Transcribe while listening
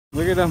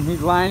Look at him,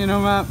 he's lining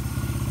them up.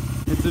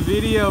 It's a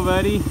video,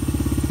 buddy.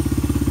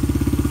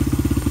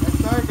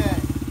 That's our guy.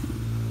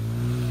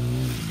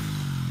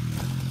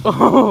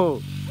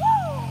 Oh!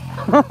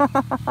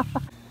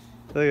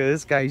 Look at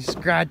this guy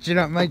scratching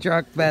up my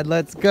truck bed.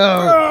 Let's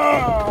go!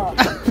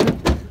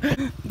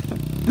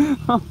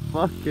 Oh,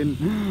 fucking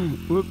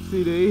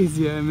whoopsie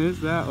daisy, I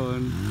missed that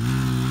one.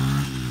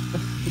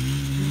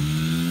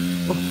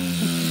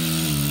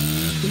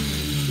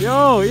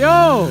 Yo,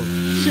 yo!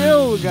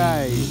 Chill,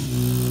 guys!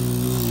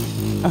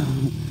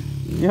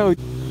 Yo!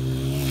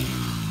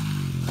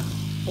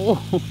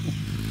 Oh! You know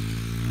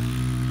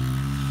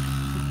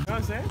what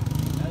I'm saying?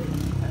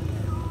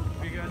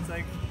 Because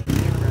like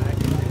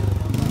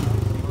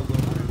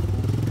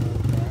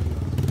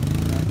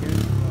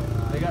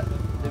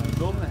they've been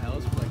building the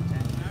house for like 10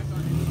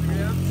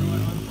 years.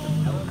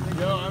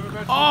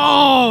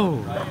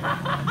 Oh!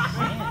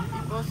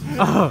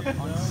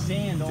 On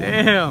sand.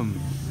 Damn!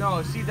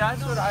 No, see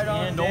that's what I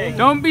don't think.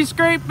 Don't be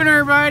scraping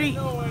her, buddy!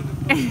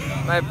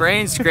 My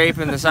brain's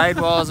scraping the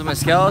sidewalls of my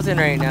skeleton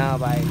right now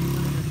by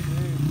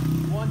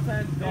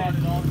 110's got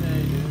it all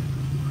day, dude.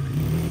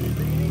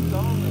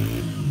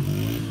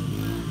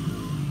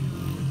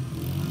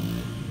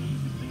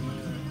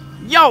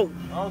 Yo!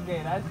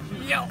 Okay, that's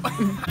cheap. Yo!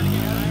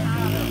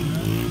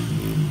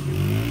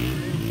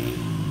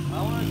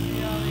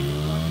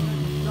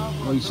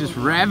 Oh, he's just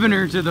revving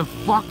her to the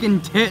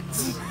fucking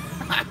tits.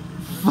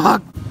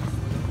 Fuck.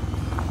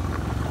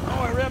 Oh,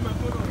 I read my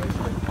foot on this.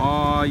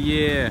 Oh,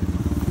 yeah.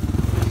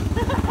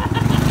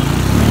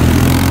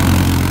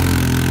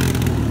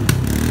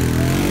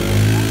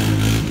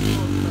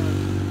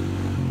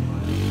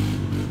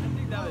 I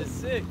think that was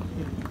sick.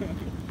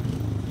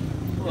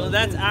 Well,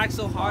 that's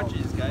Axel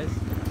Hodges, guys.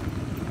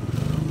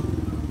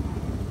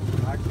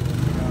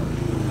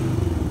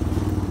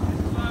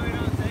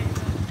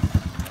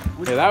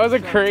 Yeah, that was a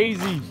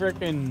crazy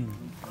frickin'.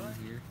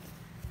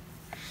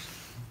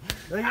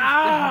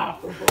 Ah!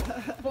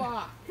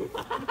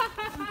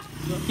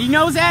 He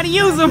knows how to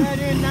use them. Pack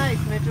that in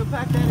nice, Mitchell.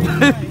 Pack that in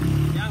nice.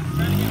 Yeah, I'm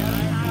trying to get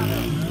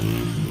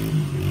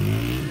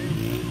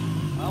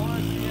I want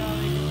to see how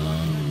they can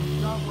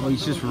fucking Oh,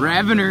 he's just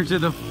revving her to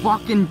the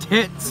fucking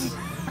tits.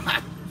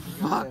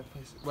 Fuck.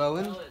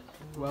 Welland,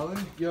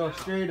 yo,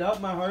 straight up,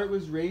 my heart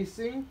was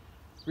racing.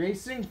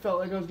 Felt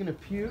like I was gonna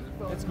puke.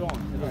 It's gone.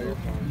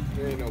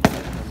 There ain't no point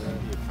on that.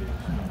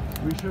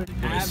 We should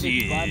have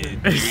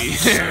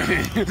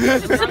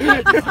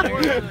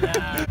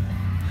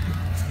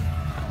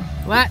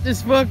Light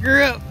this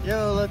fucker up.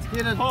 Yo, let's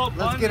get a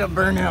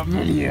burnout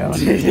video.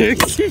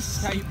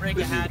 That's how you break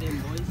a hat in,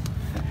 boys.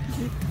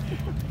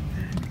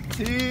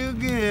 too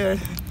good.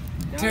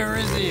 To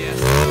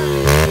resist.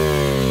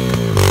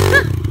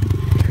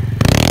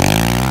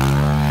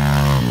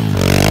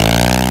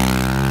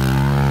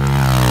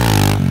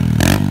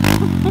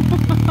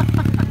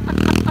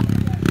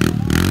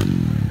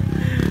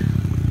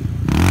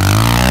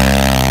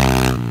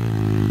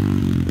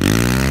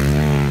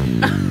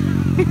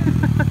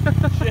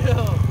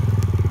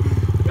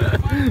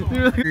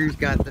 He's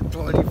got the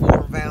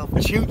 24 valve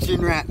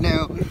chooching right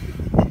now.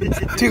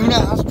 2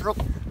 nostrils.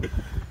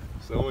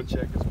 Someone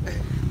check his phone.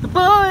 The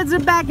boys are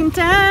back in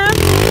town.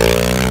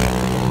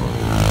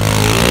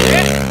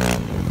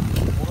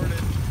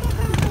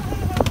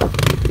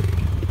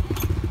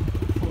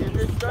 Getting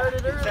it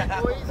started early,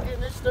 boys.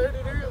 Getting it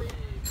started early.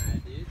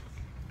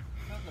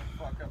 Shut the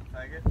fuck up,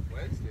 faggot.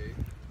 Wednesday.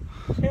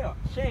 Chill.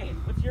 Shane,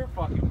 what's your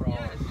fucking problem?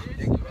 Yes,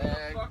 dude. What the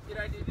fuck did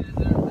I do to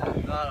deserve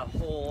that? not a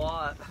whole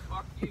lot.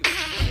 Fuck you.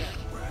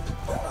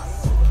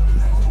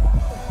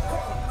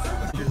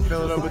 Just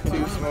fill it up with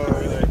 2 small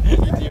over there.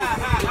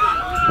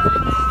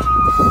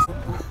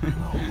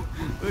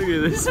 Look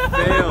at this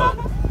fail.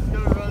 It's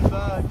gonna run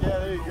back. Yeah,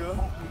 there you go.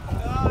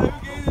 Who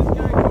gave this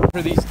guy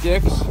For these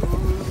dicks.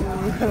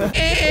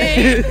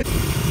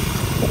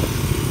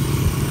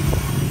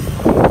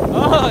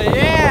 Oh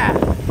yeah!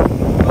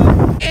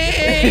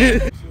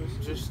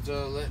 Just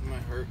letting my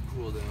heart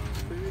cool down.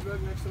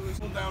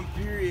 Cool down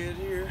period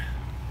here.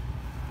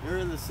 We're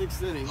in the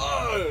 6th inning.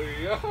 Oh,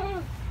 yeah.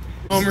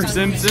 Homer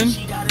Simpson.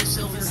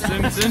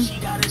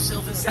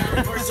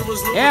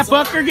 Yeah,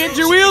 fucker, get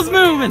your wheels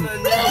moving.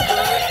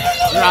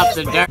 Drop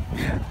the dirt.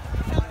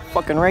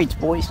 Fucking rights,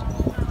 boys.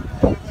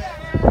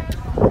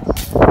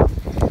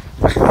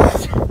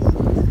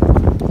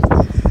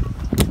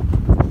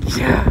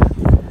 Yeah.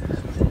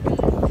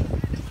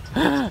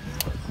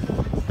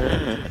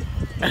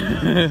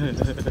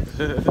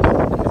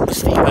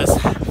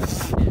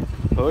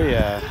 Oh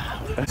yeah.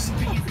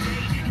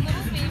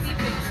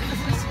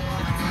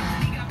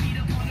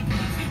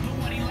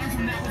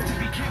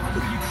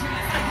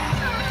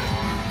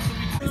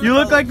 You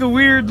look like a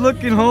weird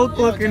looking Hulk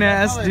looking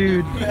ass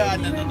dude. You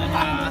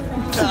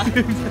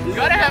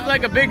gotta have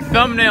like a big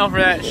thumbnail for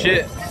that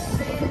shit.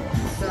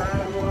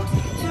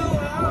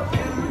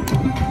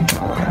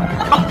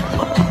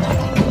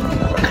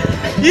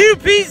 You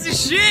piece of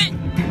shit!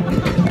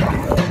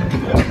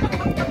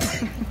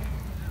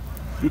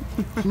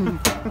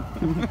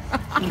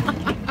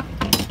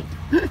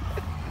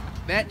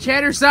 That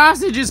Cheddar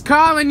sausage is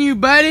calling you,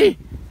 buddy.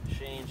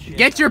 Shane shit.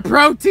 Get your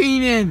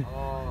protein in,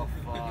 Oh,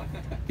 fuck.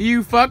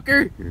 you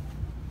fucker. Dad.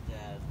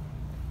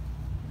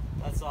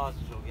 That sausage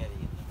will get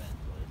eaten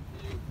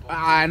eventually.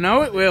 I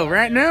know it will.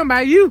 Right now,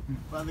 by you.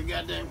 By the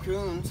goddamn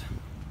coons.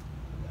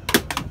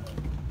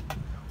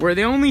 We're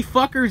the only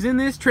fuckers in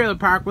this trailer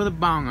park with a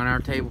bong on our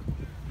table.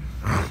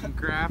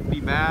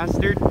 Crafty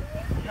bastard.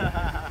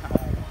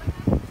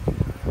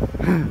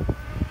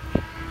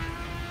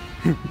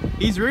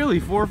 He's really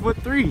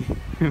 4'3".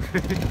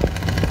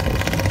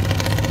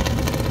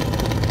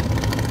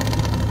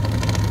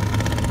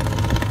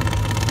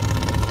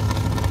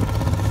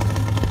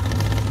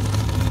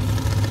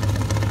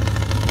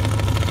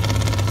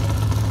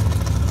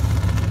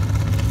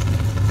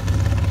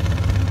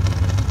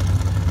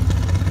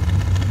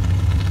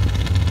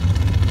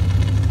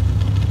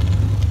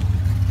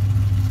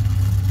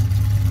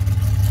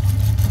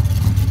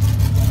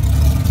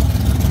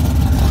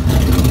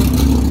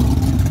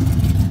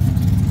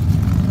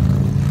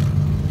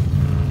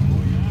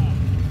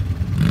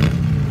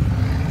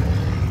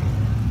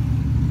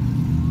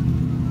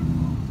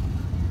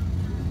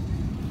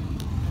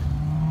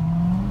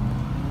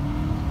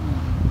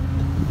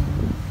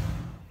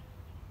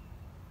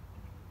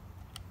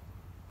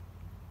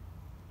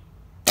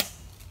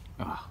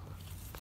 Oh.